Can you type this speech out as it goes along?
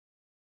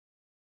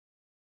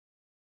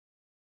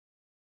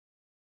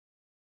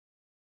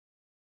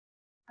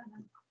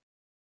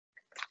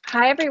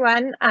Hi,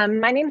 everyone.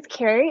 My name is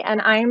Keri,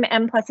 and I'm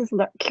M+'s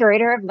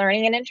Curator of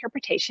Learning and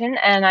Interpretation,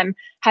 and I'm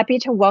happy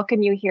to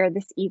welcome you here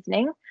this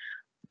evening.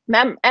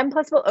 M+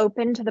 will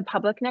open to the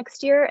public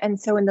next year, and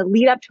so in the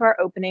lead up to our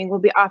opening, we'll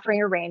be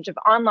offering a range of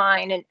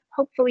online and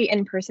hopefully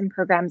in-person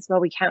programs while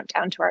we count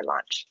down to our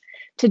launch.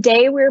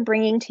 Today, we're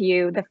bringing to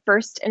you the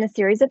first in a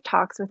series of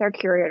talks with our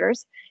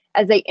curators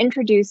as they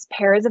introduce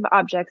pairs of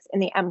objects in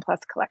the M+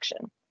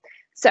 collection.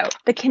 So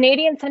the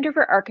Canadian Centre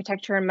for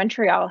Architecture in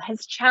Montreal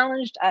has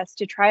challenged us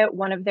to try out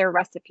one of their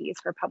recipes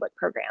for public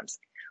programs.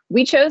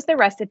 We chose the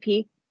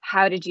recipe,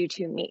 How Did You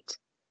Two Meet?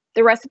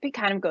 The recipe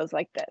kind of goes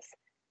like this.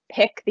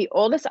 Pick the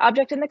oldest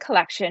object in the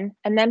collection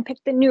and then pick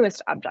the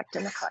newest object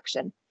in the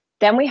collection.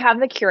 Then we have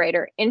the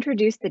curator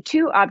introduce the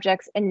two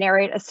objects and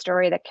narrate a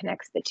story that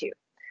connects the two.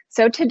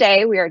 So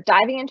today we are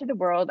diving into the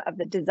world of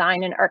the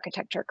design and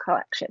architecture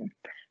collection.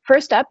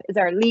 First up is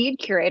our lead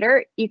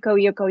curator, Ikko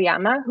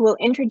Yokoyama, who will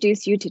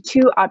introduce you to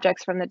two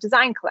objects from the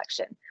design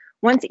collection.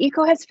 Once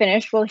Ikko has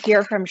finished, we'll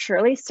hear from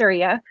Shirley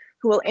Surya,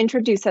 who will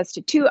introduce us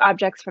to two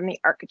objects from the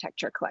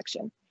architecture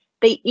collection.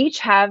 They each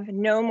have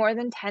no more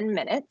than 10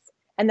 minutes,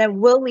 and then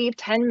we'll leave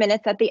 10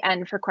 minutes at the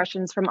end for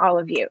questions from all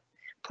of you.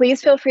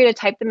 Please feel free to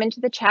type them into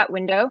the chat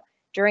window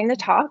during the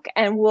talk,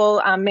 and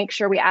we'll make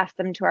sure we ask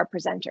them to our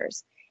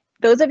presenters.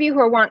 Those of you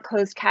who want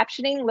closed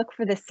captioning, look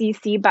for the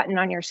CC button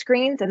on your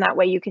screens, and that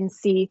way you can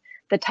see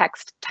the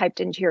text typed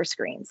into your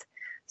screens.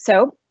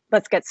 So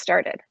let's get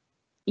started.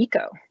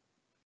 Ikko.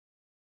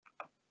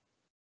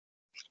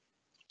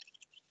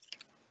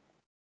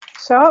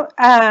 So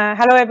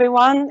hello,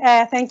 everyone.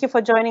 Thank you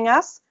for joining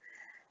us.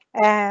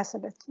 I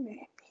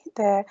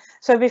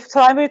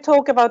will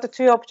talk about the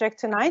two objects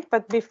tonight,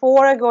 but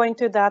before I go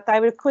into that, I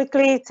will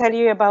quickly tell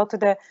you about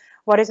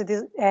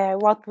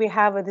what we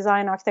have a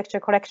design architecture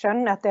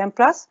collection at the M+.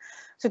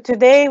 So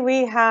today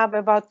we have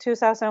about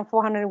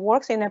 2,400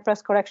 works in M+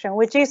 collection,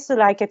 which is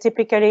like a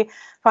typically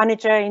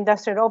furniture,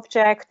 industrial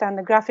object, and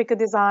the graphical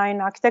design,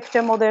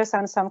 architecture models,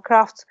 and some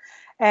crafts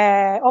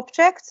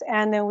objects.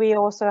 And then we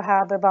also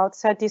have about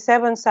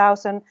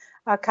 37,000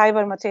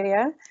 archival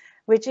material,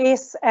 which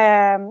is,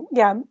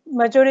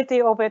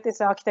 majority of it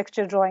is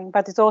architecture drawing,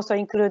 but it's also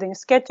including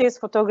sketches,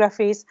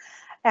 photographies,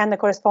 and the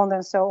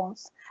correspondence, so on.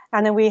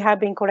 And then we have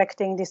been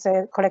collecting this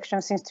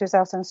collection since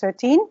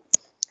 2013.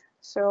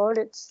 So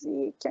let's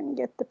see, can you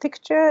get the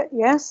picture?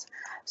 Yes.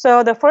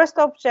 So the first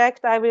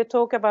object I will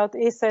talk about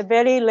is a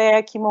very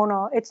rare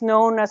kimono. It's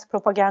known as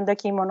propaganda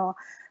kimono,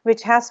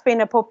 which has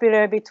been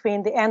popular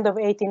between the end of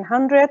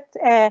 1800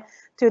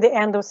 to the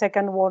end of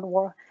Second World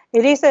War.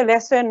 It is a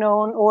lesser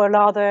known or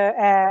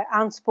rather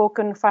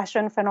unspoken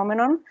fashion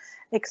phenomenon,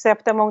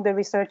 except among the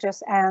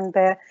researchers and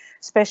the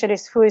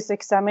specialists who is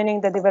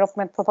examining the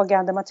development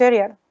propaganda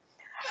material.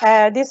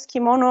 This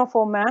kimono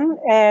for men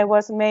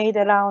was made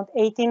around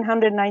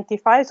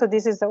 1895, so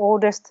this is the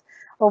oldest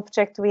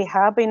object we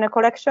have in a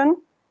collection.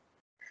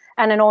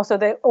 And then also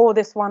the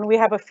oldest one, we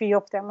have a few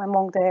of them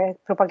among the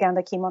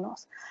propaganda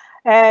kimonos.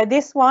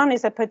 This one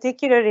is a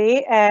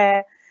particularly,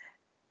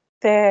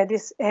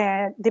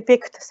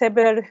 depict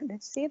several,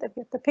 let's see,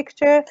 the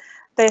picture,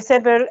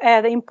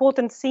 the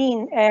important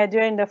scene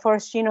during the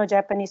First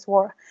Sino-Japanese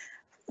War.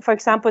 For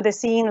example, the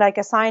scene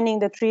like signing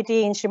the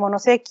treaty in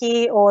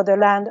Shimonoseki or the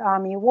Land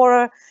Army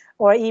War,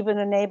 or even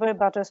the naval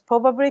battles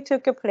probably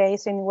took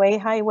place in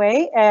Weihai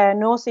Way,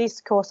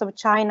 northeast coast of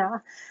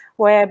China,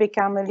 where it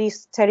became a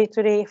leased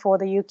territory for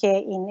the UK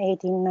in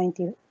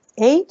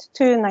 1898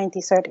 to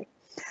 1930.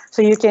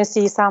 So you can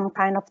see some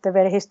kind of the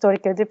very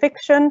historical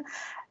depiction.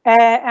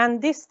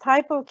 And this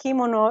type of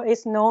kimono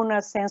is known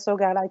as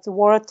sensogara. It's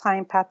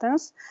wartime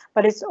patterns,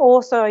 but it's a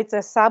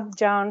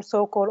subgenre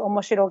so-called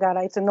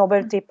omoshirogara. It's a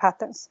novelty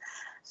patterns.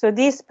 So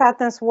these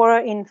patterns were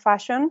in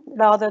fashion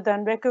rather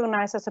than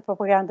recognized as a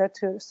propaganda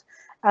tools,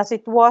 as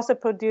it was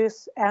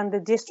produced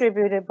and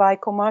distributed by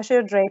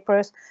commercial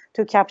drapers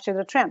to capture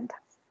the trend.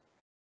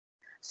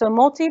 So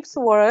motifs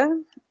were,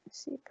 let's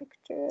see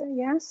picture,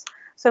 yes.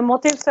 So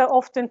motifs are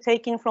often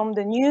taken from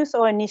the news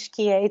or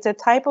nishikie. It's a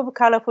type of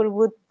colorful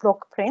wood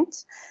block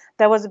print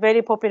that was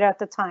very popular at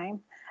the time.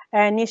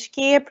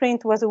 Nishikie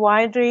print was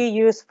widely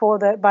used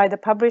by the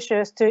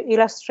publishers to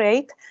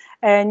illustrate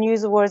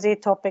newsworthy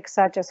topics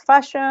such as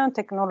fashion,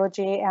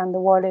 technology, and the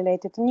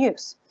war-related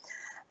news.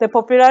 The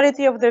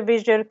popularity of the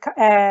visual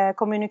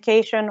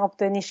communication of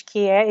the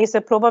nishikie is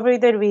probably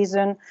the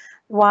reason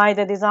why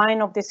the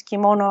design of this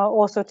kimono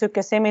also took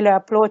a similar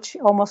approach,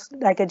 almost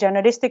like a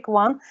journalistic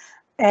one,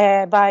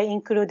 by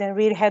including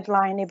real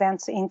headline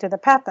events into the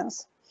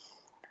patterns.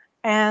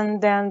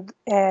 And then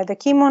the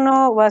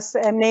kimono was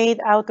made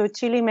out of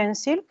chilimen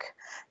silk.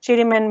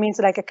 Chilimen means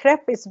like a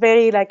crepe. It's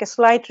very like a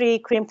slightly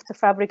crimped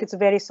fabric. It's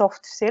very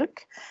soft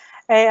silk.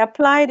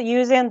 Applied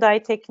using dye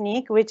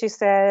technique, which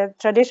is a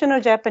traditional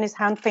Japanese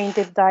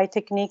hand-painted dye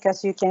technique,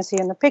 as you can see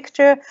in the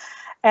picture.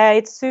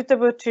 It's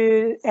suitable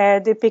to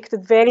depict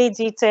very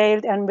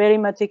detailed and very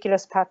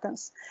meticulous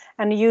patterns,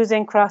 and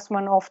using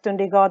craftsmen often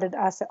regarded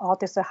as an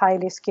artist, a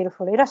highly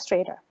skillful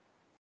illustrator.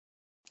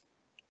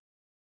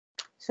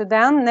 So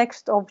then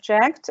next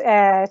object,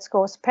 it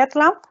goes pet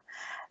lamp.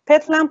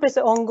 Pet lamp is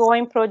an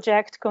ongoing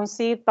project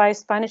conceived by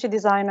Spanish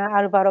designer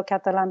Álvaro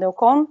Catalán de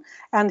Ocon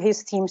and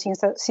his team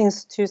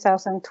since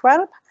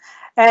 2012.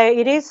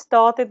 It is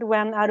started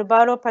when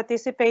Álvaro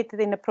participated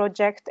in a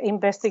project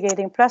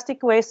investigating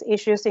plastic waste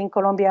issues in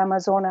Colombia,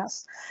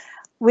 Amazonas,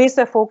 with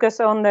a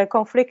focus on the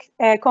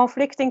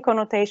conflicting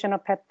connotation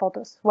of pet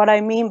bottles. What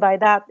I mean by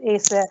that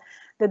is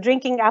the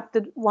drinking up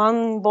to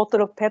one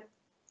bottle of pet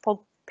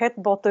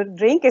bottle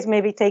drink is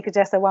maybe take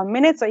just 1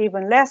 minute or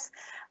even less,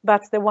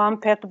 but the one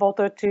pet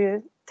bottle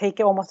to take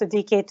almost a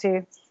decade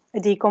to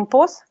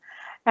decompose.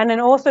 And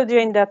then also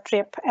during that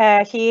trip,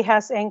 he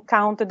has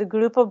encountered a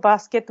group of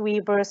basket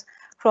weavers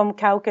from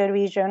Cauca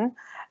region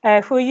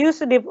who used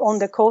to live on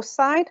the coast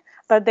side,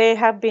 but they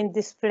have been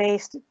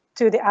displaced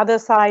to the other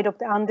side of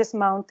the Andes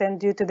mountain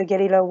due to the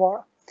guerrilla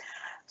war.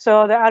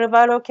 So the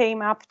Álvaro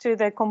came up to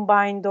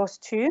combine those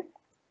two.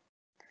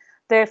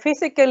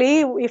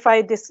 Physically, if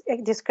I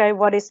describe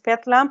what is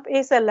pet lamp,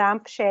 is a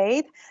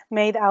lampshade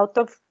made out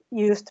of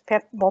used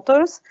pet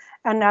bottles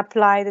and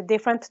apply the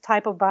different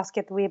type of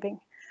basket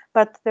weaving.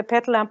 But the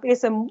pet lamp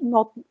is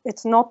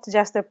it's not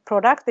just a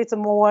product, it's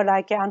more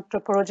like an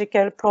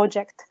anthropological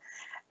project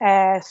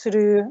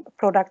through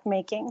product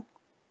making.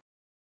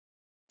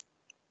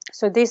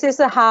 So this is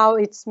how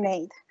it's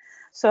made.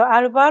 So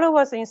Álvaro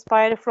was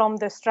inspired from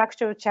the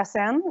structure of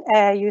chasen,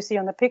 you see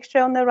on the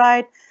picture on the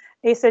right.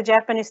 It's a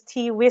Japanese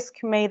tea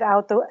whisk made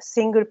out of a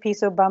single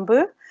piece of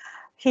bamboo.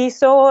 He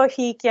saw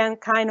he can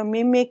kind of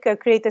mimic,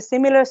 create a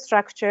similar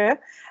structure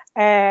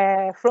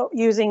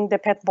using the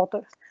pet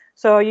bottle.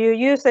 So you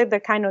use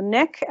the kind of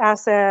neck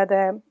as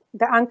the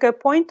anchor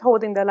point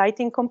holding the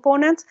lighting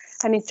components,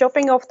 and he's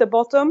chopping off the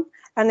bottom,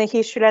 and then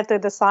he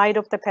shredded the side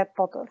of the pet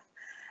bottle.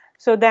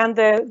 So then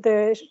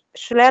the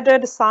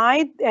shredded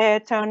side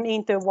turned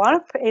into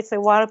warp. A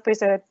warp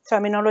is a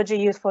terminology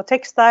used for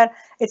textile.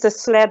 It's a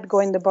sled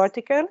going the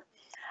vertical.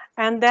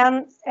 And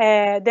then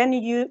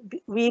you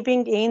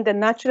weaving in the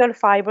natural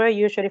fiber,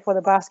 usually for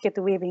the basket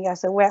weaving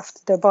as a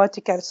weft, the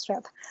vertical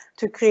thread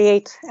to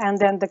create, and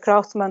then the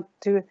craftsman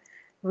to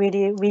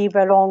really weave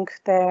along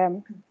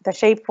the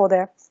shape for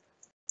the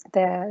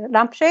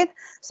lampshade.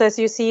 So as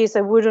you see, it's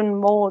a wooden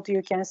mold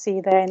you can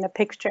see there in the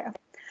picture.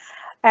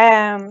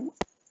 Then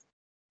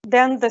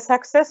the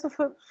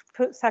successful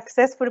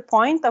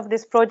point of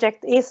this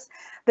project is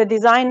the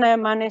designer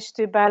managed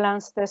to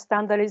balance the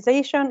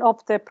standardization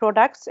of the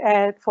products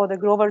for the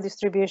global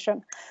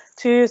distribution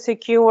to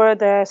secure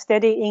the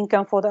steady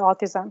income for the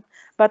artisan,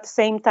 but at the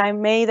same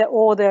time made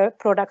all the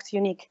products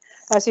unique.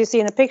 As you see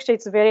in the picture,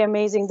 it's very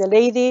amazing. The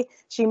lady,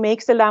 she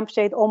makes the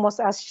lampshade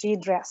almost as she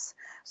dress.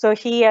 So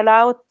he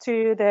allowed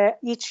to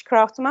each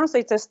craftsman, so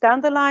it's a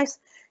standardized,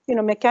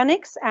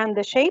 mechanics and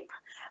the shape,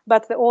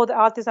 but all the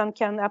artisan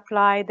can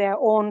apply their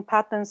own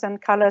patterns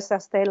and colors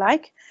as they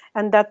like,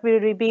 and that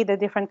will be the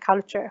different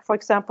culture. For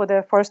example,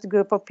 the first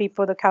group of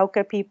people, the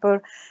Cauca people,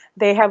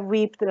 they have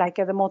weaved like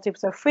the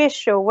motifs of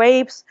fish or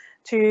waves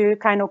to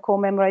kind of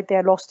commemorate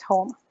their lost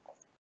home.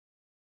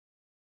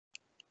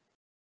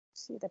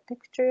 See the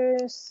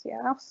pictures,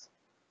 yes.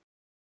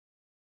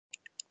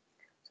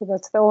 So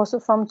that's also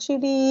from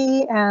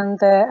Chile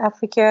and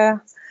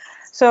Africa.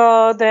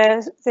 So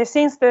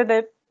since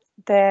the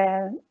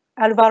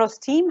Álvaro's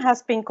team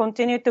has been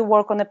continued to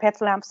work on the pet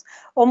lamps,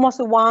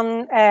 almost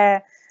one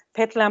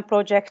pet lamp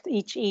project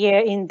each year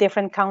in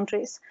different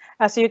countries.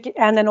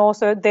 And then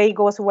also they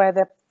goes where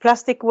the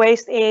plastic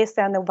waste is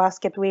and the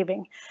basket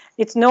weaving.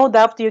 It's no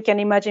doubt you can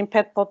imagine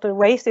pet bottle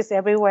waste is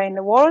everywhere in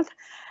the world,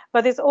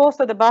 but it's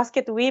also the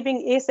basket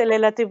weaving is a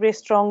relatively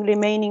strong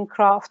remaining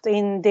craft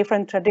in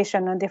different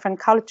tradition and different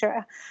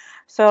culture.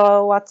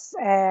 So what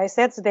I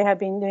said, they have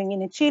been doing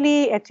in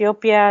Chile,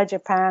 Ethiopia,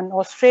 Japan,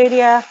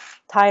 Australia,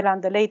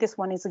 Thailand. The latest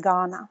one is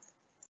Ghana.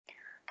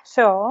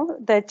 So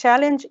the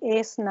challenge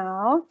is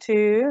now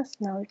to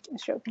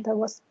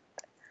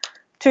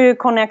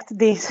connect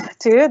these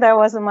two. That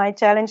was my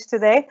challenge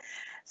today.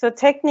 So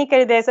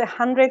technically, there's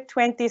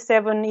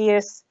 127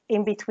 years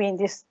in between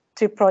these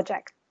two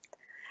projects.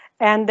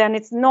 And then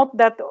it's not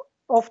that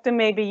often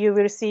maybe you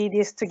will see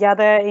this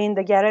together in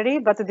the gallery,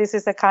 but this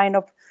is a kind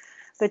of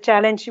the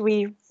challenge.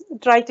 We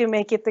try to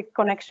make it a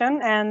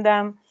connection. And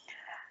then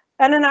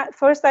at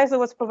first I thought it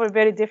was probably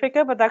very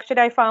difficult, but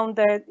actually I found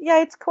that,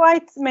 yeah, it's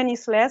quite many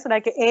sleds.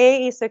 Like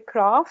A is a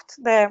craft.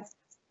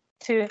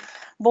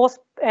 Both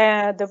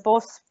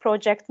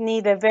projects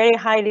need a very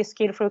highly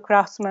skillful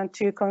craftsman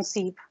to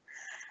conceive,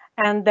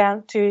 and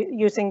then to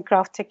using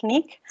craft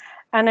technique.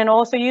 And then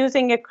also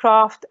using a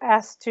craft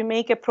as to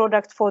make a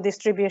product for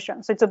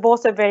distribution. So it's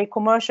both a very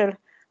commercial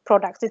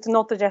product. It's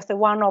not just a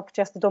one-off,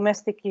 just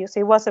domestic use.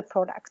 It was a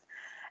product.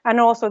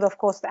 And also, of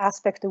course, the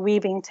aspect of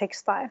weaving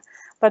textile.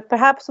 But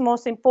perhaps the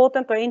most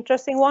important or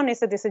interesting one is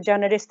that this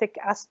journalistic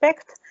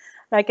aspect.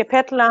 Like a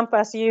pet lamp,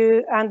 as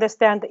you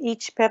understand,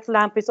 each pet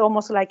lamp is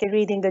almost like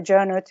reading the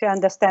journal to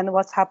understand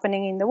what's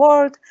happening in the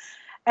world,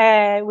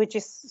 which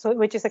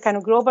is a kind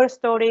of global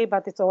story,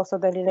 but it's also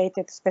the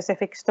related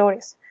specific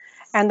stories.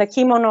 And the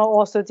kimono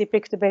also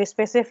depicts very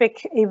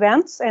specific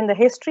events and the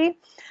history.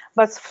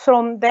 But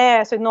from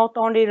there, so not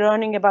only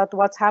learning about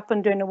what's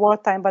happened during the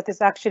wartime, but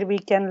it's actually we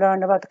can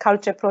learn about the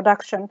culture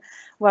production,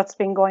 what's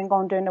been going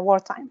on during the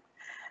wartime.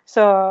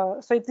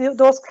 So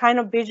those kind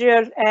of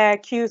visual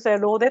cues are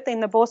loaded in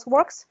the both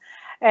works.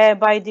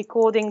 By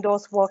decoding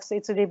those works,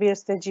 it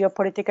reveals the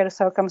geopolitical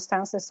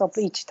circumstances of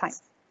each time.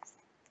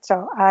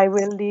 So I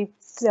will leave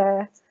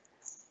the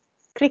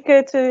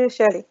clicker to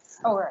Shirley.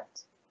 All right.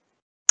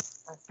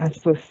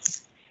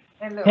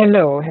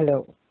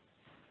 Hello.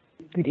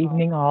 Good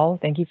evening, all.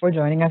 Thank you for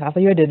joining us after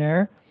your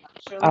dinner.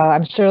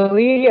 I'm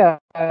Shirley,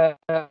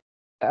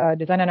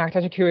 design and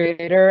architecture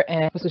curator,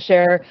 and supposed to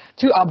share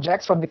two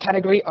objects from the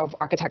category of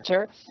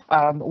architecture,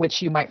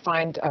 which you might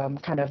find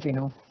kind of,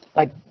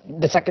 like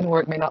the second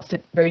work may not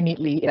fit very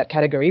neatly in that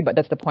category, but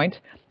that's the point.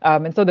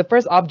 And so the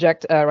first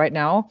object right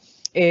now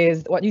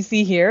is what you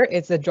see here.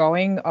 It's a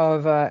drawing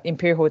of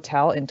Imperial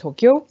Hotel in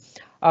Tokyo.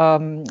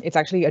 It's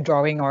actually a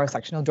drawing or a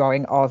sectional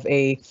drawing of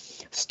a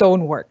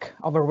stonework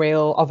of a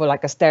rail of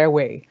like a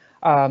stairway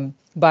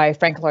by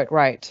Frank Lloyd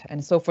Wright.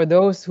 And so for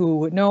those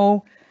who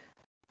know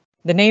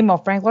the name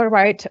of Frank Lloyd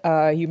Wright,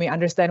 you may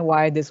understand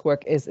why this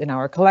work is in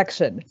our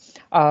collection.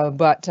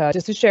 But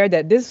just to share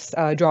that this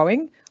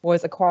drawing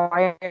was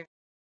acquired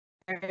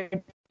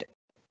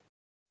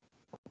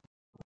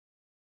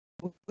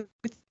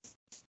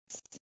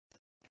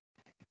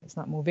it's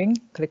not moving,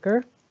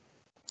 clicker.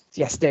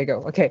 Yes, there you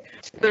go. Okay,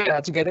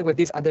 together with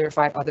these other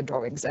 5 other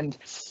drawings. And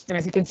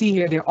as you can see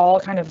here, they're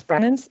all kind of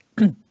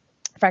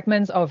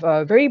fragments of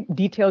a very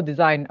detailed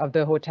design of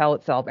the hotel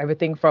itself.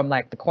 Everything from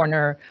like the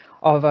corner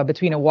of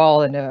between a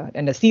wall and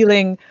the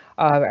ceiling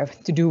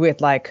to do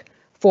with like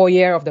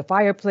foyer of the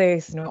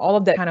fireplace, all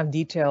of that kind of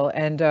detail.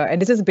 And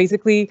this is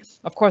basically,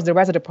 of course, the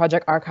rest of the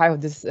project archive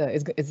of this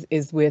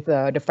is with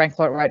the Frank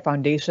Lloyd Wright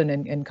Foundation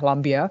in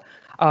Colombia.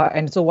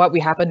 And so what we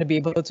happen to be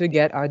able to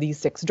get are these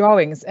 6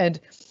 drawings. And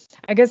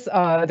I guess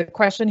the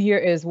question here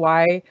is,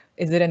 why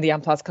is it in the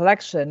M+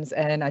 collections?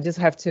 And I just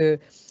have to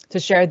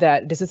share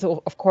that this is,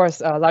 of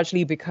course,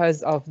 largely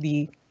because of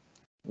the,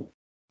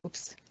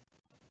 oops,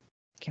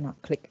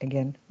 cannot click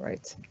again,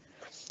 right.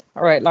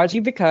 All right, largely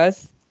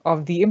because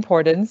of the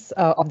importance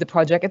of the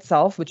project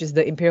itself, which is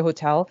the Imperial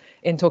Hotel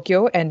in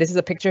Tokyo. And this is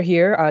a picture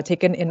here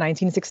taken in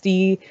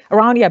 1960,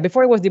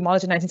 before it was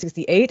demolished in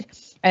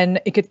 1968. And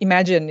you could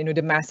imagine,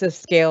 the massive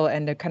scale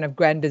and the kind of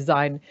grand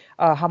design,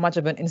 how much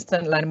of an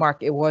instant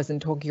landmark it was in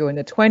Tokyo in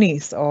the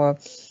 20s or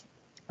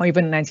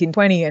even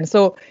 1920. And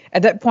so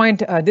at that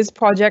point, this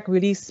project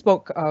really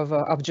spoke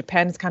of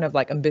Japan's kind of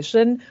like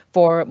ambition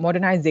for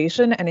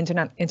modernization and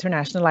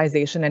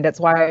internationalization. And that's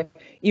why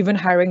even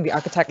hiring the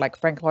architect like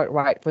Frank Lloyd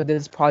Wright for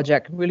this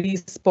project really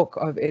spoke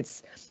of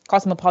its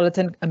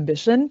cosmopolitan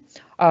ambition.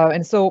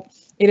 And so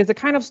it is a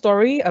kind of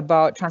story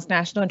about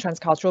transnational and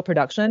transcultural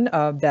production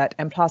that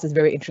M+ is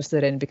very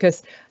interested in,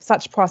 because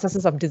such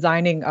processes of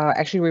designing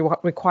actually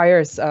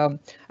requires a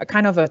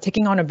kind of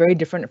taking on a very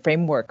different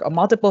framework, or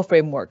multiple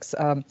frameworks,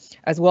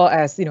 as well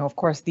as, of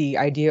course, the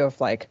idea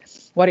of like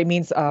what it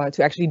means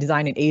to actually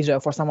design in Asia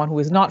for someone who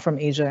is not from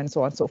Asia, and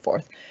so on and so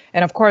forth.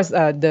 And of course,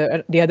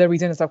 the other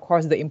reason is, of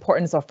course, the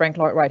importance of Frank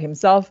Lloyd Wright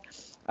himself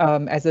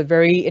as a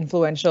very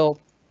influential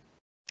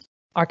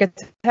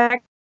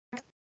architect.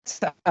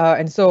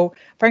 And so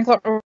Frank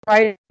Lloyd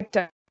Wright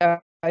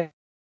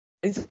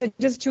it's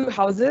just 2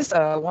 houses,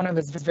 one of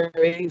his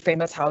very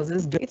famous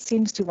houses. It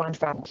seems to run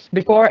from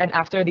before and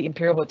after the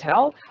Imperial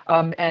Hotel,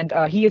 and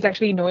he is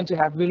actually known to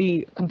have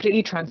really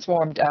completely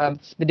transformed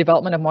the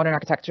development of modern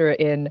architecture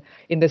in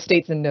the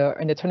States in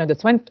the turn of the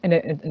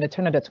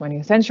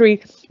 20th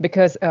century,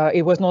 because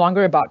it was no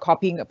longer about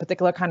copying a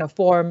particular kind of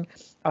form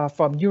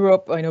from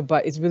Europe,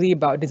 but it's really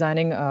about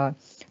designing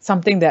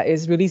something that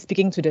is really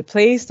speaking to the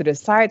place, to the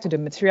site, to the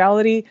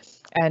materiality,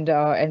 and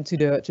to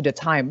the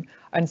time.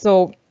 And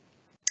so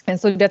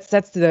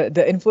that's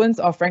the influence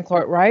of Frank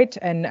Lloyd Wright.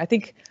 And I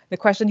think the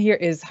question here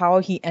is how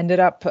he ended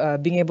up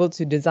being able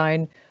to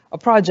design a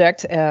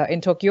project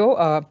in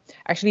Tokyo.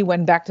 Actually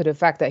went back to the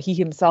fact that he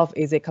himself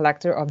is a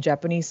collector of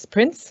Japanese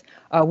prints,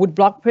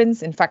 woodblock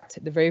prints. In fact,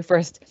 the very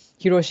first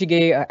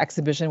Hiroshige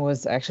exhibition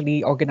was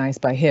actually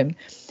organized by him.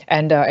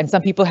 And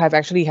some people have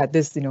actually had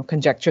this,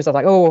 conjectures of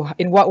like, oh,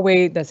 in what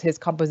way does his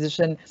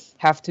composition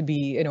have to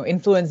be,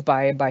 influenced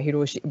by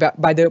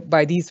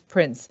these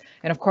prints?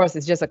 And of course,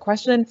 it's just a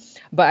question.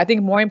 But I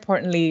think more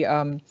importantly,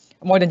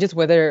 more than just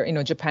whether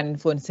Japan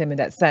influenced him in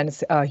that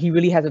sense, he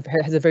really has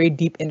a very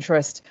deep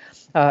interest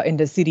in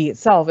the city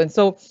itself. And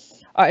so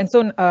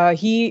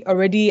he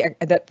already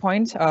at that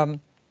point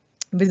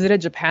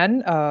visited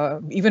Japan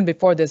even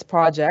before this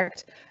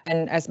project,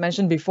 And as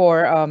mentioned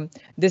before,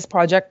 this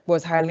project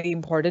was highly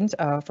important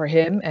for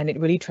him, and it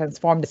really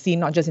transformed the scene,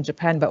 not just in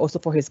Japan, but also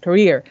for his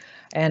career.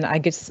 And I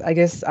guess I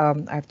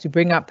have to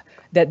bring up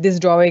that this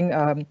drawing,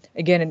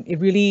 again, it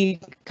really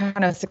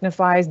kind of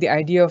signifies the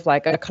idea of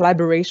like a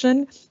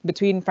collaboration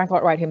between Frank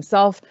Lloyd Wright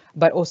himself,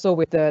 but also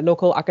with the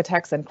local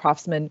architects and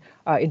craftsmen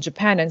in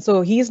Japan. And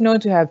so he's known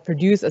to have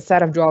produced a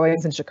set of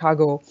drawings in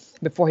Chicago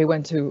before he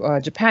went to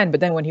Japan. But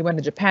then when he went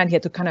to Japan, he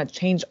had to kind of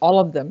change all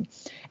of them.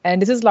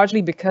 And this is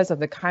largely because of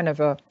the kind of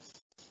a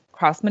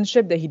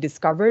craftsmanship that he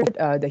discovered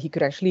that he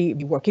could actually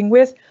be working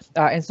with.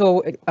 And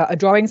so a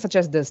drawing such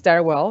as the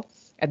stairwell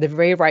at the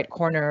very right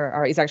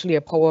corner is actually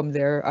a poem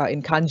there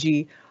in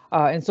kanji.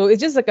 And so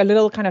it's just like a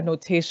little kind of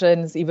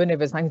notations, even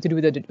if it's nothing to do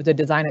with the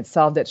design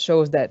itself, that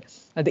shows that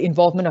the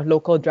involvement of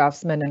local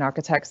draftsmen and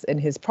architects in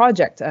his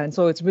project. And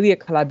so it's really a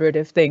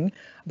collaborative thing.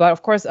 But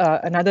of course,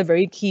 another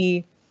very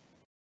key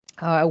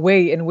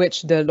way in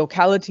which the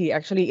locality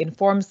actually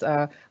informs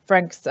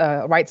Frank's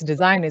Wright's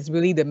design is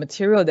really the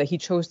material that he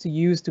chose to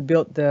use to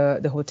build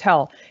the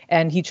hotel.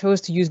 And he chose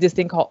to use this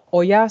thing called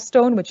Oya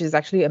stone, which is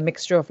actually a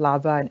mixture of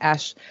lava and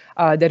ash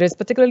that is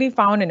particularly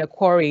found in a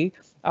quarry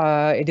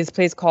in this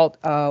place called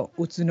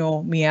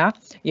Utsunomiya.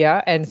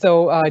 Yeah, and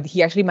so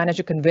he actually managed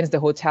to convince the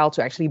hotel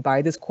to actually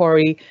buy this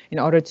quarry in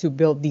order to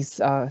build these,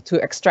 to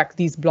extract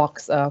these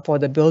blocks for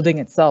the building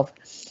itself.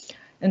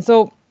 And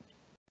so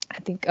I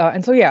think,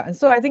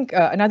 I think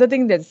another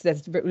thing that's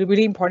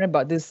really important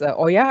about this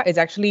Oya is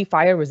actually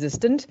fire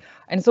resistant.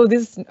 And so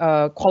this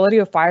quality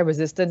of fire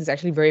resistance is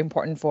actually very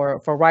important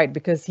for Wright,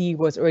 because he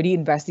was already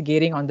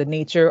investigating on the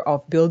nature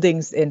of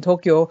buildings in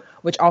Tokyo,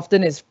 which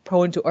often is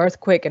prone to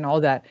earthquake and all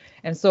that.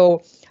 And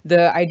so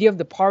the idea of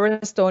the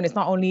porous stone is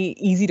not only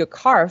easy to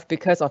carve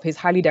because of his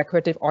highly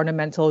decorative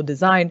ornamental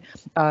design,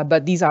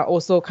 but these are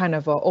also kind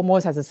of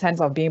almost has a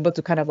sense of being able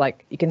to kind of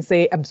like, you can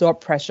say,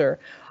 absorb pressure.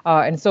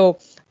 And so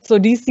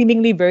these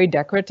seemingly very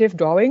decorative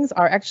drawings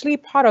are actually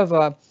part of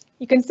a,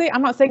 you can say,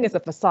 I'm not saying it's a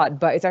facade,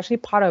 but it's actually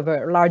part of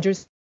a larger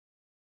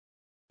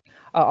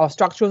or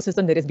structural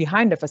system that is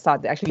behind the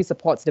facade that actually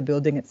supports the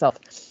building itself.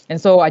 And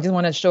so I just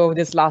want to show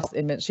this last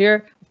image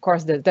here. Of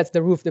course, that's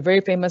the roof, the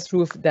very famous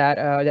roof that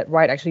that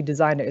Wright actually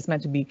designed. That is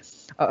meant to be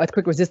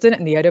earthquake resistant.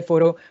 And the other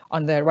photo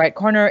on the right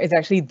corner is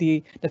actually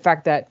the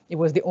fact that it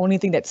was the only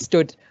thing that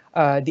stood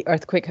the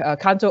earthquake,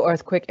 Kanto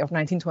earthquake of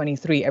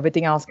 1923.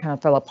 Everything else kind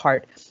of fell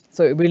apart.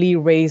 So it really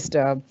raised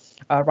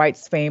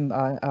Wright's fame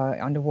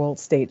on the world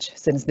stage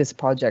since this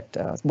project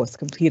was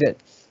completed.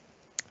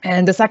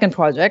 And the second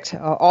project,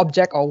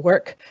 object or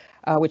work,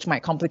 which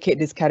might complicate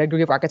this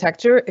category of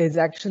architecture, is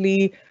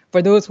actually,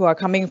 for those who are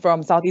coming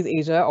from Southeast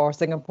Asia or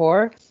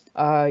Singapore,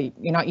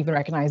 you not even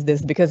recognize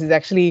this, because it's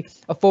actually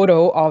a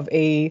photo of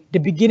the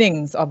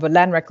beginnings of a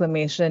land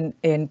reclamation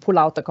in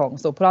Pulau Tekong.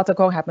 So Pulau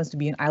Tekong happens to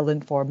be an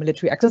island for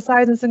military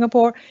exercise in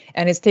Singapore,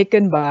 and it's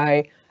taken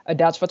by a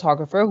Dutch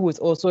photographer who is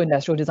also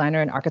industrial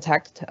designer and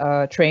architect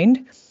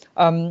trained.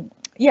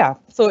 Yeah,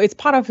 so it's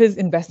part of his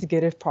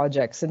investigative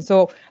projects. And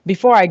so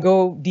before I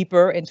go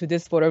deeper into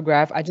this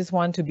photograph, I just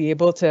want to be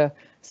able to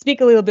speak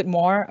a little bit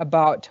more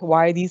about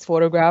why these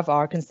photographs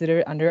are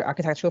considered under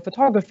architectural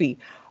photography.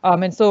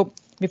 And so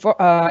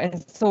a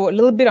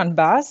little bit on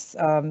Bas.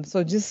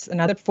 So just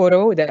another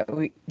photo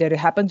that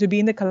happened to be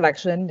in the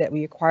collection that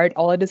we acquired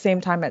all at the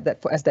same time as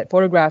that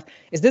photograph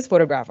is this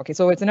photograph. Okay,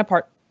 so it's an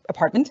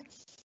apartment,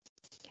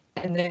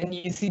 and then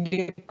you see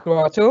the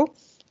grotto.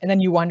 And then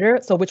you wonder,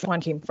 so which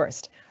one came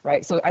first,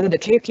 right? So either the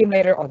cave came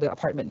later or the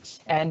apartment.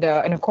 And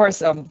of course,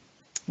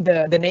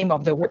 the name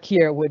of the work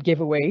here would give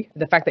away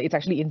the fact that it's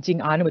actually in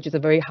Jing'an, which is a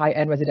very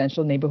high-end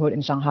residential neighborhood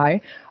in Shanghai.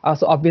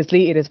 So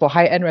obviously it is for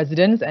high-end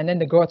residents. And then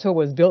the grotto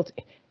was built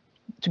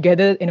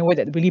together in a way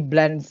that really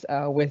blends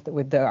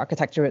with the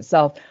architecture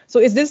itself. So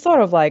it's this sort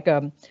of like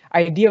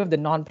idea of the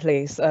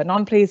non-place.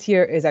 Non-place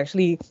here is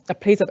actually a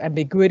place of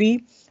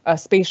ambiguity, a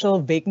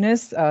spatial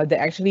vagueness that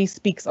actually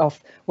speaks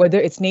of whether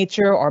it's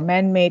nature or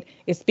man-made.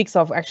 It speaks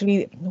of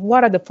actually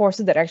what are the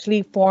forces that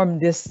actually form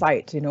this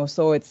site, you know.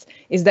 So it's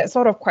that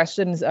sort of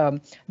questions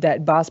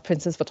that Bas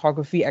Prince's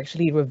photography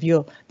actually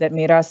revealed that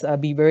made us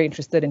be very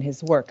interested in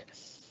his work.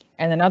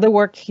 And another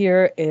work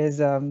here is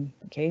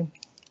okay.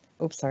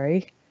 Oops,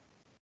 sorry.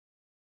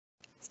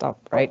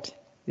 Stop, right?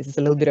 This is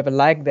a little bit of a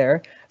lag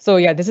there. So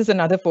yeah, this is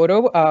another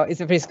photo.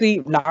 It's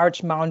basically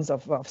large mounds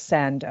of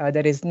sand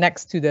that is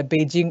next to the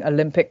Beijing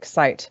Olympic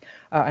site.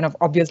 And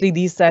obviously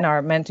these sand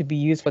are meant to be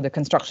used for the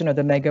construction of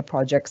the mega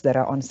projects that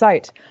are on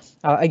site.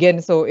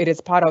 Again, so it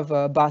is part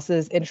of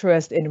Bas's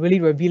interest in really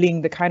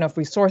revealing the kind of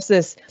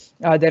resources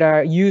that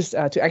are used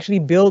to actually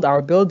build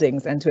our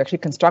buildings and to actually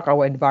construct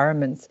our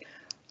environments.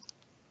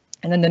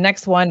 And then the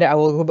next one that I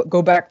will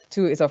go back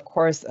to is, of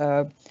course,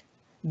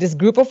 this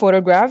group of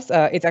photographs.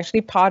 It's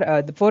actually part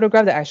of the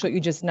photograph that I showed you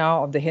just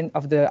now of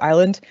the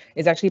island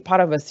is actually part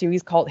of a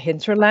series called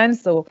Hinterland.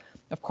 So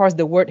Of course,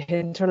 the word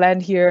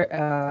hinterland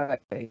here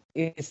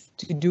is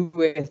to do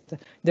with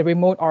the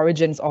remote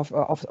origins of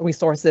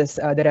resources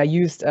that are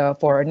used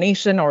for a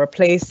nation or a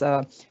place,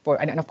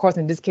 and of course,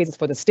 in this case, it's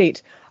for the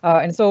state.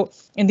 And so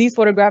in these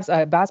photographs,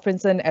 Bas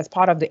Prinsen, as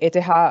part of the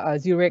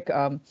ETH Zurich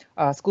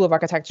School of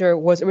Architecture,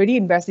 was already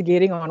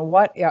investigating on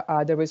what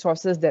are the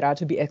resources that are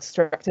to be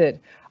extracted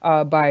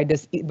by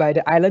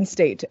the island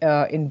state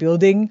in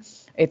building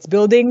its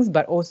buildings,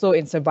 but also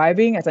in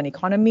surviving as an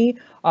economy.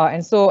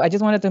 And so I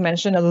just wanted to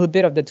mention a little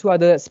bit of the two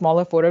other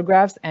smaller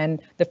photographs.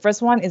 And the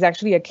first one is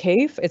actually a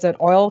cave. It's an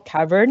oil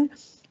cavern,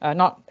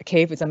 not a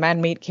cave, it's a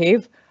man-made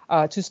cave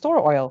to store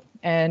oil.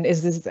 And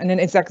then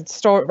it's like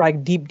stored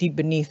like deep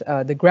beneath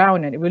the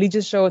ground. And it really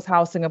just shows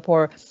how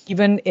Singapore,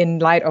 even in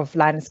light of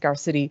land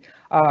scarcity,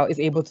 is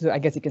able to, I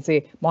guess you can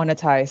say,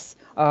 monetize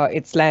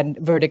its land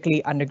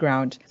vertically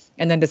underground.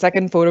 And then the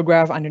second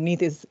photograph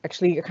underneath is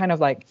actually a kind of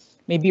like,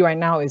 maybe right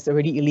now is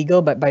already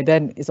illegal, but by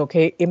then it's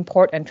okay.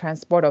 Import and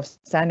transport of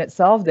sand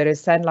itself, that is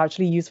sand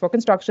largely used for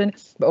construction,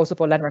 but also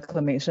for land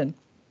reclamation.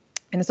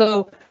 And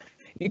so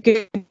you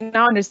can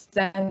now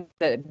understand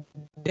that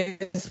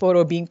this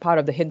photo being part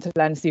of the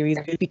Hinterland series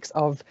speaks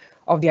of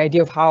the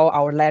idea of how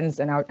our lands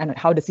and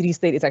how the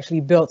city-state is actually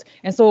built.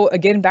 And so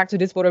again, back to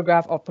this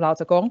photograph of Pulau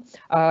Tekong,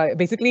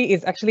 basically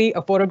it's actually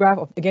a photograph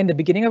of, again, the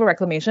beginning of a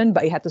reclamation,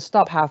 but it had to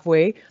stop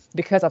halfway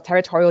because of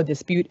territorial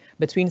dispute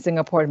between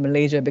Singapore and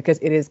Malaysia, because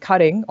it is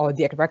cutting, or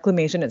the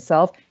reclamation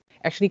itself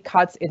actually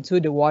cuts into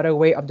the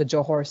waterway of the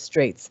Johor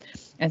Straits.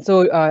 And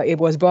so it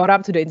was brought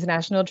up to the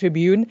International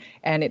Tribune,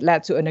 and it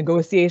led to a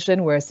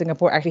negotiation where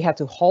Singapore actually had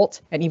to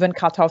halt and even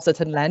cut off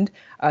certain land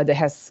that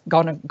has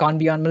gone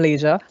beyond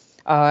Malaysia,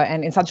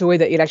 and in such a way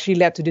that it actually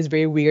led to this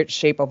very weird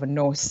shape of a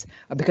nose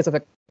because of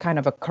a kind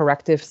of a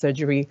corrective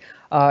surgery.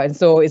 And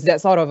so it's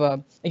that sort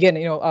of again,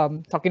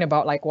 talking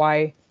about like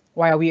why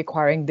are we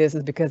acquiring this,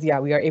 is because, yeah,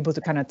 we are able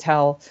to kind of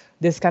tell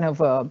this kind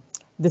of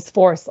this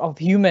force of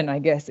human, I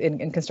guess,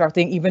 in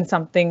constructing even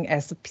something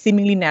as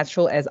seemingly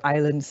natural as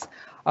islands.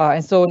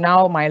 And so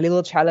now my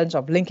little challenge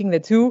of linking the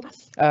two,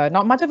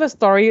 not much of a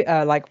story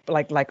like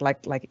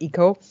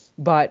Ikko,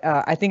 but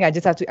I think I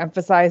just have to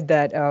emphasize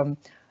that,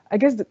 I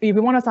guess if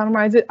we want to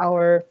summarize it,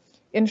 our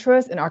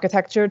interest in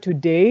architecture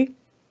today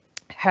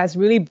has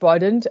really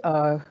broadened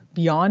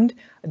beyond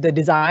the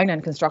design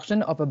and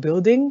construction of a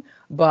building,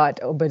 but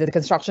the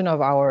construction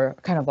of our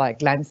kind of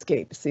like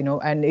landscapes,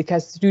 and it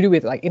has to do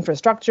with like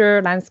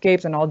infrastructure,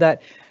 landscapes, and all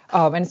that.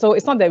 And so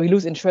it's not that we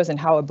lose interest in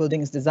how a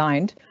building is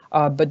designed,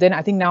 but then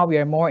I think now we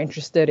are more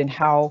interested in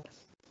how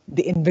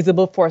the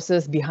invisible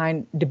forces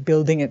behind the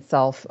building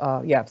itself.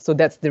 So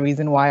that's the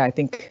reason why I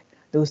think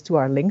those two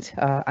are linked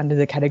under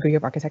the category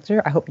of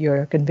architecture. I hope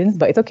you're convinced,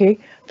 but it's okay.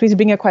 Please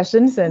bring your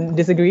questions and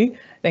disagree.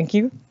 Thank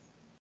you.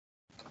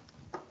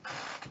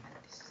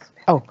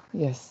 Oh,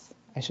 yes,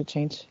 I should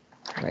change.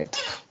 Right.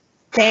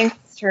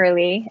 Thanks,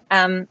 Shirley.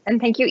 And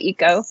thank you,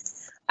 Ikko.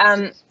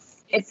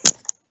 It's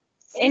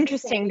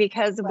interesting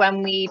because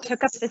when we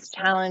took up this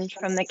challenge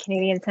from the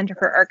Canadian Centre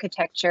for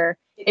Architecture,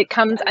 it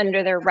comes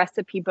under their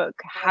recipe book,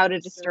 How to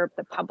Disturb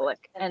the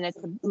Public. And it's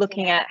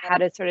looking at how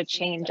to sort of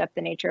change up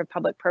the nature of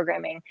public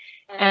programming.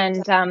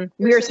 And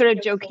we were sort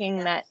of joking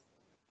that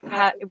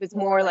it was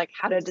more like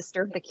how to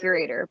disturb the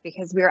curator,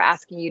 because we were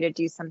asking you to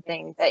do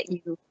something that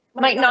you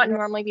might not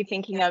normally be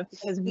thinking of,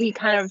 because we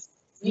kind of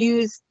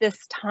use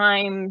this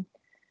time,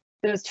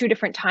 those two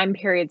different time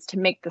periods, to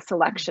make the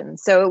selection.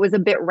 So it was a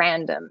bit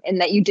random in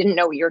that you didn't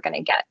know what you were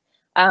going to get.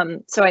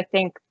 So I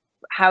think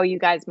how you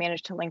guys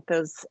managed to link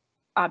those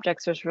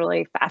objects was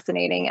really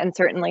fascinating. And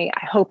certainly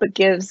I hope it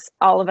gives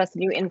all of us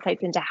new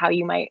insights into how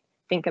you might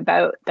think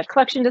about the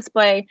collection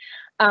display.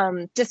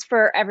 Just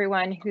for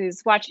everyone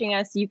who's watching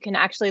us, you can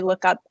actually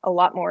look up a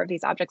lot more of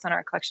these objects on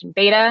our collection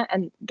beta,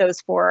 and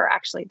those 4 are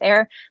actually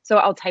there. So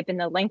I'll type in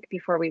the link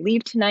before we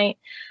leave tonight.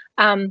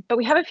 But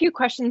we have a few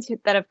questions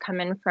that have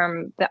come in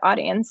from the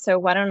audience, so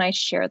why don't I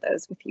share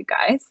those with you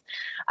guys?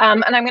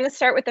 And I'm going to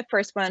start with the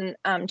first one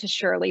to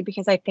Shirley,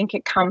 because I think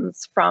it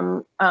comes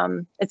from,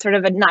 it's sort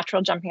of a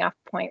natural jumping off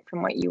point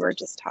from what you were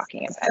just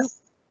talking about,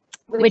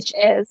 which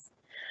is,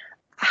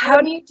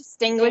 how do you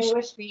distinguish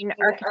between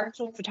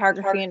architectural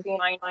photography and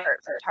fine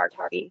art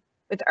photography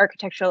with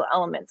architectural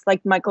elements,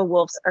 like Michael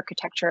Wolff's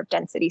Architecture of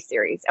Density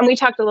series? And we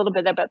talked a little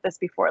bit about this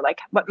before, like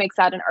what makes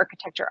that an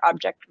architecture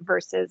object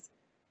versus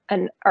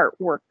an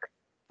artwork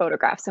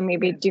photograph. So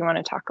maybe do you want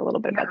to talk a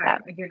little bit about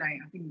that? Again, I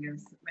think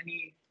there's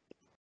many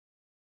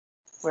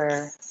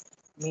where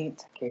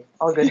meet. Okay,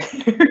 all good.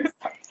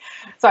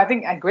 So I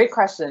think a great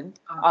question.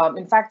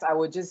 In fact, I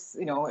would just,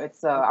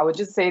 I would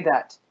just say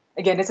that,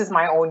 again, this is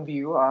my own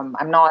view.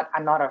 I'm not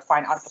a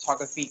fine art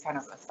photography kind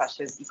of a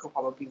specialist. Ikko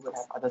probably would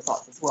have other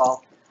thoughts as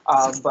well.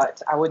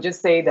 But I would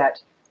just say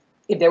that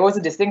if there was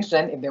a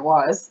distinction,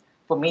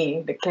 for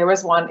me, the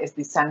clearest one is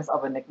the sense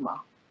of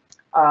enigma.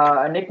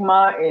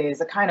 Enigma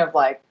is a kind of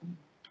like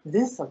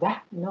this or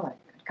that,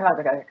 kind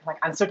of like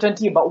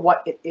uncertainty about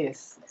what it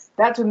is.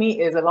 That to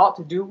me is a lot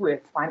to do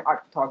with fine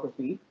art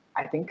photography,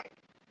 I think,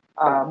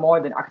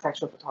 more than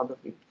architectural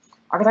photography.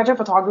 architecture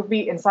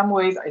photography in some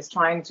ways is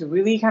trying to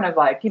really kind of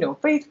like,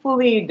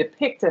 faithfully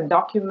depict and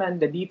document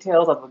the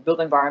details of the built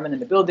environment in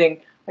the building,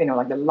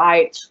 like the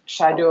light,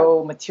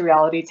 shadow,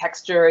 materiality,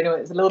 texture,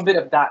 it's a little bit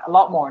of that, a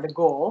lot more the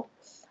goal,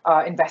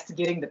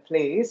 investigating the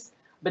place.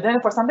 But then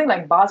for something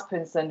like Bas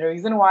Prinsen, the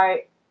reason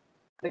why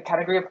the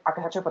category of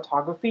architecture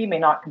photography may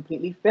not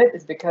completely fit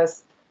is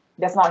because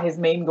that's not his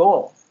main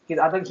goal. He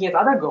has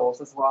other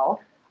goals as well,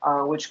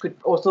 which could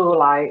also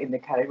lie in the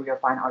category of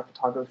fine art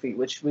photography,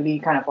 which really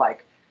kind of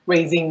like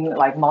raising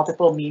like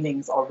multiple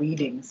meanings or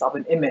readings of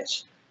an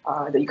image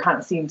that you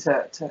can't seem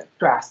to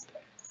grasp.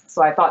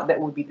 So I thought that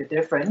would be the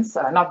difference.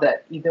 Not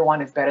that either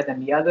one is better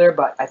than the other,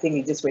 but I think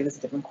it just raises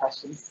different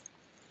questions.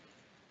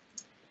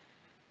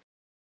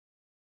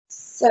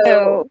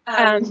 So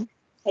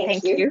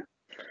thank you.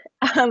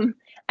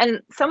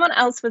 And someone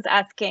else was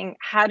asking,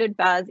 how did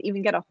Baz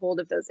even get a hold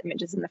of those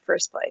images in the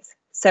first place?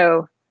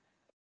 So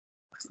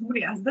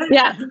somebody asked that?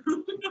 Yeah.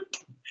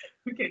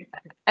 Okay.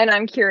 And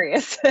I'm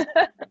curious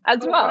as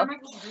well.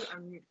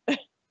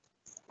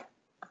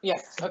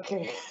 Yes,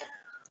 okay.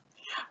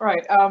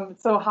 Right.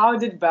 So how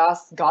did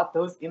Bas got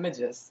those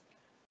images?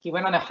 He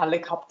went on a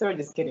helicopter,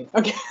 just kidding.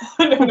 Okay.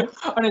 No.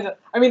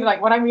 I mean,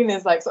 like, what I mean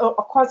is like, so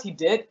of course he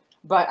did,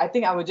 but I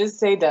think I would just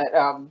say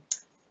that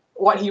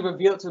what he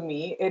revealed to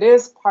me, it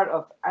is part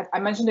of, I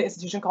mentioned the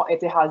institution called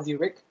ETH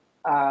Zurich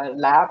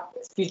lab,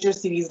 Future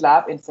Cities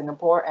Lab in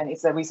Singapore, and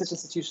it's a research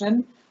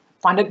institution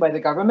funded by the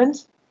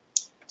government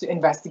to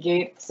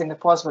investigate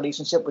Singapore's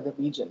relationship with the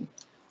region.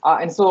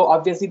 And so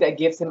obviously that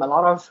gives him a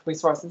lot of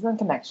resources and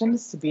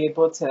connections to be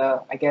able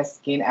to, I guess,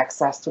 gain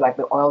access to like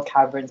the oil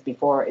caverns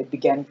before it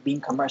began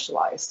being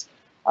commercialized.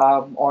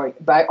 Or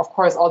by, of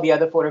course, all the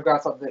other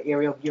photographs of the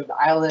aerial view of the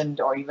island,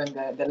 or even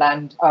the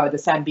land, the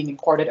sand being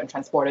imported and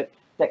transported.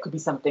 That could be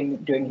something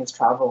during his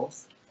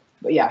travels.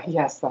 But yeah, he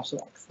has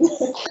special access.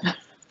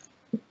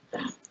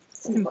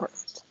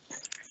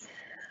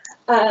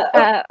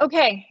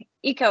 Okay,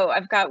 Ikko,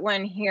 I've got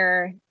one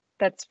here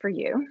that's for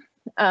you.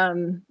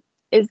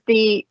 Is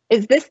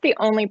this the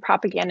only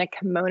propaganda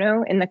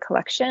kimono in the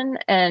collection,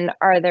 and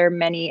are there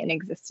many in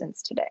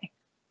existence today?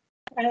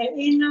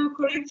 In our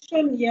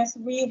collection, yes,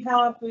 we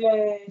have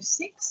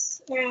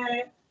 6.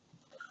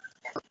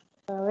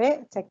 Sorry,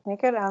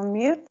 technical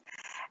unmute.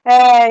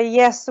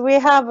 Yes, we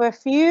have a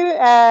few.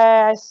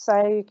 As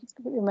I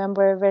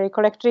remember very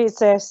correctly, it's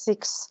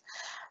 6.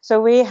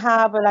 So we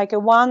have like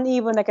one,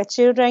 even like a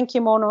children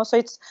kimono. So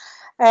it's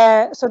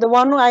so the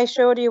one I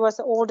showed you was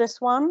the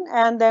oldest one,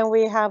 and then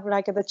we have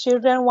like the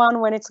children one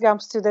when it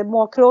comes to the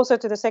more closer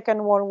to the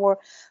Second World War.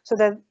 So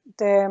that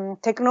the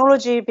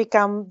technology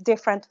become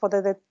different for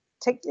the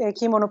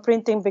kimono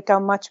printing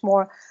become much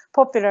more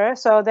popular.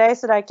 So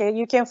there's like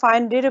you can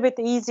find a little bit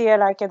easier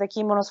like the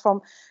kimonos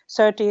from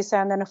 30s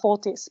and then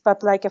 40s,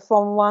 but like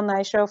from one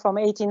I show from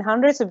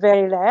 1800s,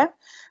 very rare.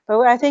 But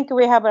I think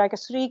we have like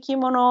 3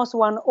 kimonos,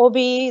 1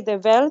 obi, the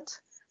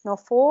welt,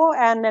 4,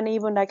 and then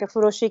even like a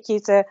furoshiki,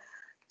 it's a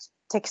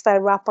textile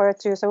wrapper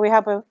too. So we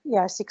have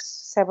 6,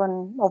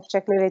 7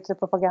 objects related to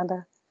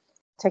propaganda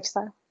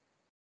textile.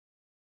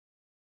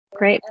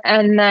 Great.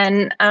 And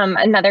then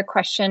another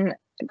question,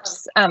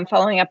 just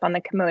following up on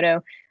the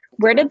kimono.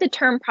 Where did the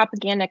term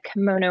propaganda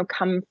kimono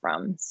come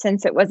from,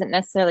 since it wasn't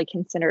necessarily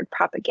considered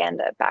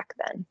propaganda back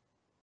then?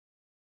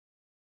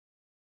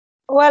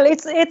 Well,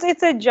 it's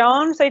a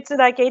genre, so it's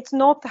like it's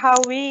not how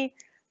we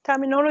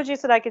terminology.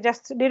 So like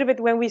just a little bit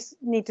when we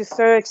need to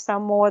search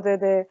some more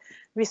the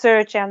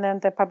research and then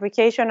the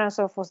publication and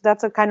so forth.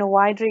 That's a kind of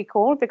widely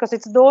called because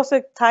it's those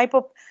type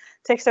of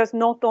textiles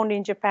not only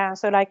in Japan.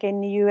 So like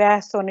in the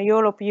US or in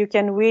Europe, you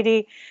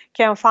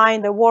can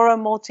find the war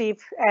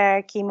motif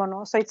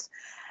kimono.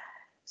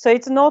 So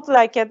it's not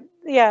like it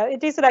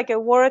is like a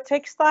war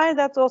textile.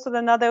 That's also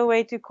another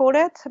way to call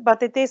it.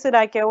 But it is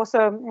like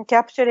also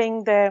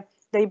capturing the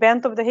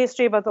event of the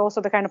history, but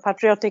also the kind of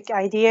patriotic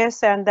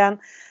ideas. And then,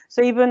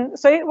 so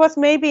it was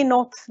maybe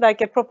not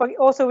like a proper,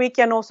 also we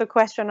can also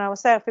question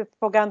ourselves if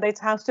propaganda, it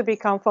has to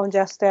become from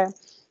just the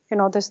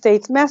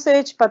state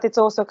message, but it's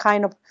also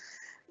kind of,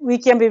 we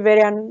can be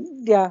very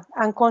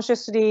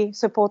unconsciously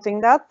supporting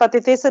that. But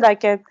it is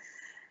like it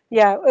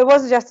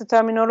was just a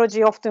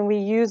terminology. Often we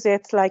use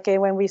it like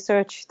when we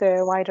search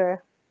the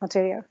wider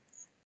material.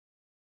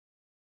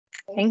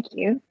 Thank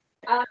you.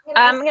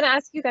 I'm going to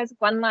ask you guys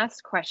one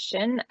last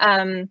question.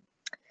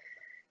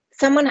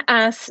 Someone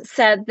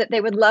said that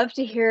they would love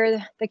to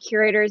hear the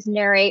curators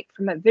narrate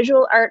from a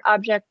visual art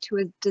object to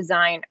a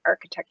design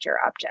architecture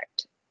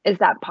object. Is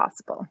that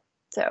possible?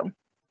 So.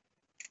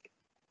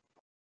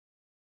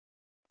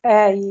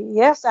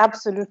 Yes,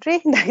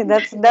 absolutely.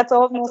 that's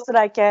almost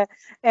like a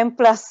M+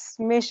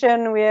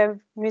 mission. We have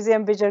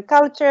Museum Visual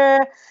Culture,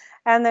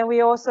 and then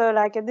we also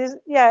like this.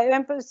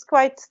 Yeah, it's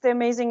quite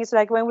amazing. It's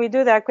like when we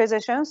do the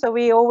acquisition, so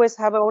we always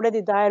have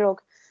already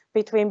dialogue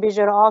between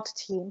visual art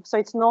team. So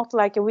it's not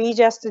like we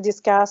just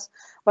discuss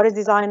what is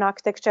design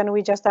architecture and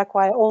we just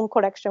acquire own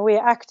collection. We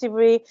are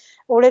actively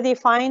already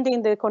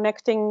finding the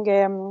connecting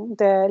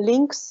the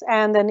links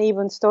and then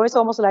even stories,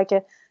 almost like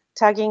a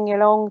tagging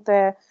along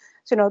the.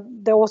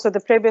 So, also the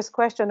previous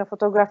question of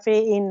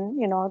photography in,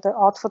 the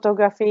art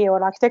photography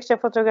or architecture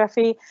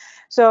photography.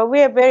 So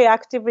we are very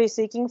actively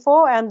seeking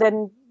for, and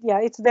then, yeah,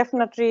 it's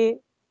definitely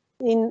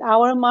in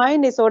our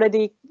mind,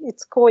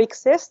 it's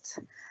coexists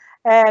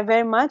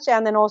very much.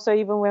 And then also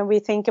even when we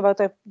think about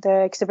the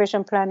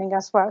exhibition planning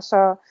as well.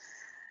 So,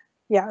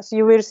 yeah, so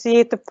you will see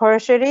it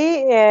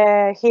partially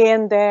here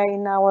and there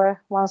in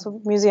our, once the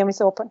museum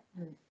is open.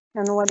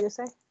 And what do you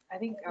say? I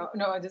think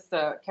no, just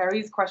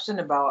Keri's question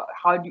about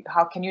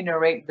how can you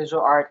narrate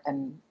visual art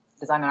and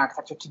design and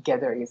architecture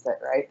together? You said,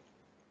 right?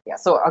 Yeah.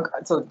 So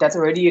that's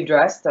already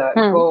addressed.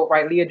 Ikko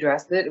rightly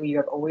addressed it. We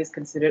have always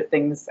considered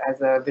things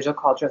as a visual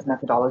culture as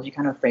methodology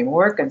kind of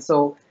framework, and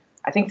so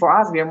I think for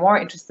us we are more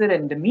interested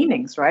in the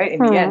meanings, right? In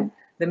the end,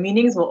 the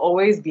meanings will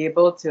always be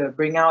able to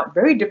bring out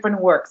very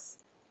different works,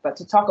 but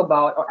to talk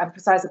about or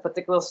emphasize a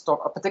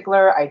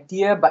particular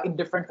idea, but in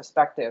different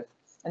perspective.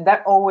 And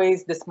that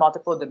always, this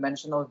multiple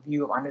dimensional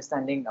view of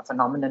understanding a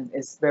phenomenon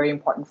is very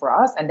important for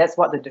us. And that's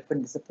what the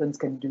different disciplines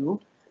can do.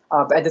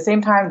 But at the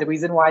same time, the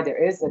reason why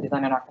there is a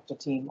design and architecture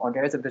team or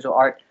there is a visual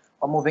art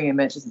or moving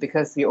image is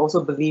because we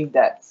also believe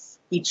that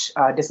each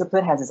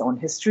discipline has its own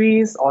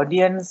histories,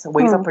 audience,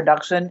 ways of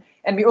production.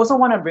 And we also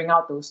want to bring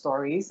out those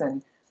stories.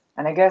 And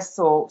I guess,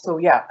 so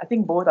yeah, I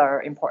think both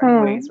are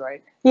important ways,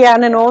 right? Yeah,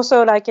 and then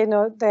also like,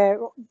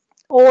 the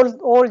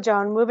all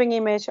genre, moving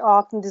image,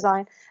 art and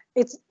design,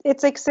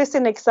 it exists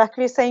in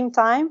exactly same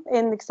time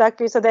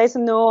so there is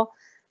no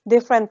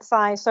different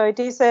size. So it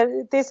is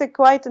a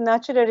quite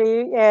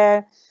naturally,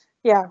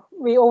 yeah,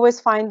 we always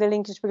find the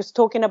linkage because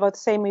talking about the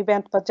same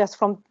event, but just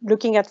from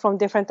looking at from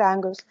different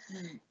angles,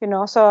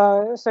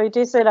 so it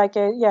is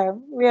yeah,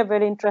 we are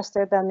very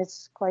interested and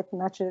it's quite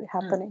naturally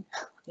happening.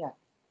 Yeah,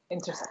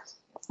 interesting.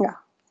 Yeah.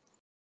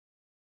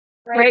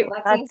 Great.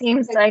 Well, that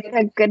seems like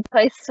a good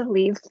place to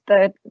leave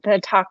the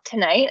talk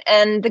tonight.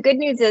 And the good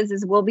news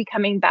is we'll be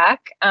coming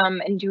back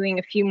and doing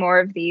a few more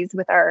of these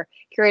with our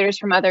curators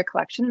from other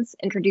collections,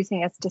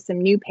 introducing us to some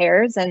new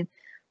pairs, and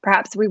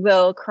perhaps we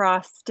will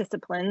cross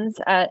disciplines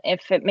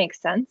if it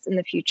makes sense in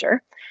the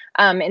future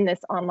in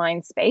this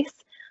online space.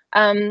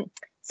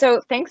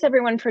 So thanks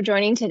everyone for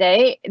joining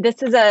today.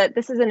 This is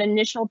an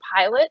initial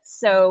pilot,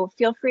 so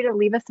feel free to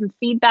leave us some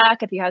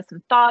feedback if you have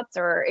some thoughts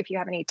or if you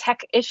have any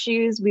tech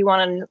issues we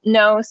want to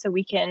know so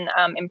we can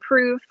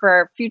improve for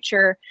our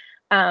future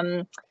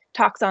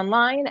talks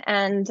online.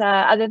 And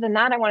other than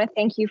that, I want to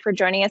thank you for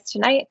joining us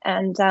tonight,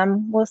 and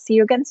we'll see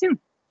you again soon.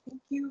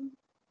 Thank you.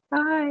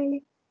 Bye.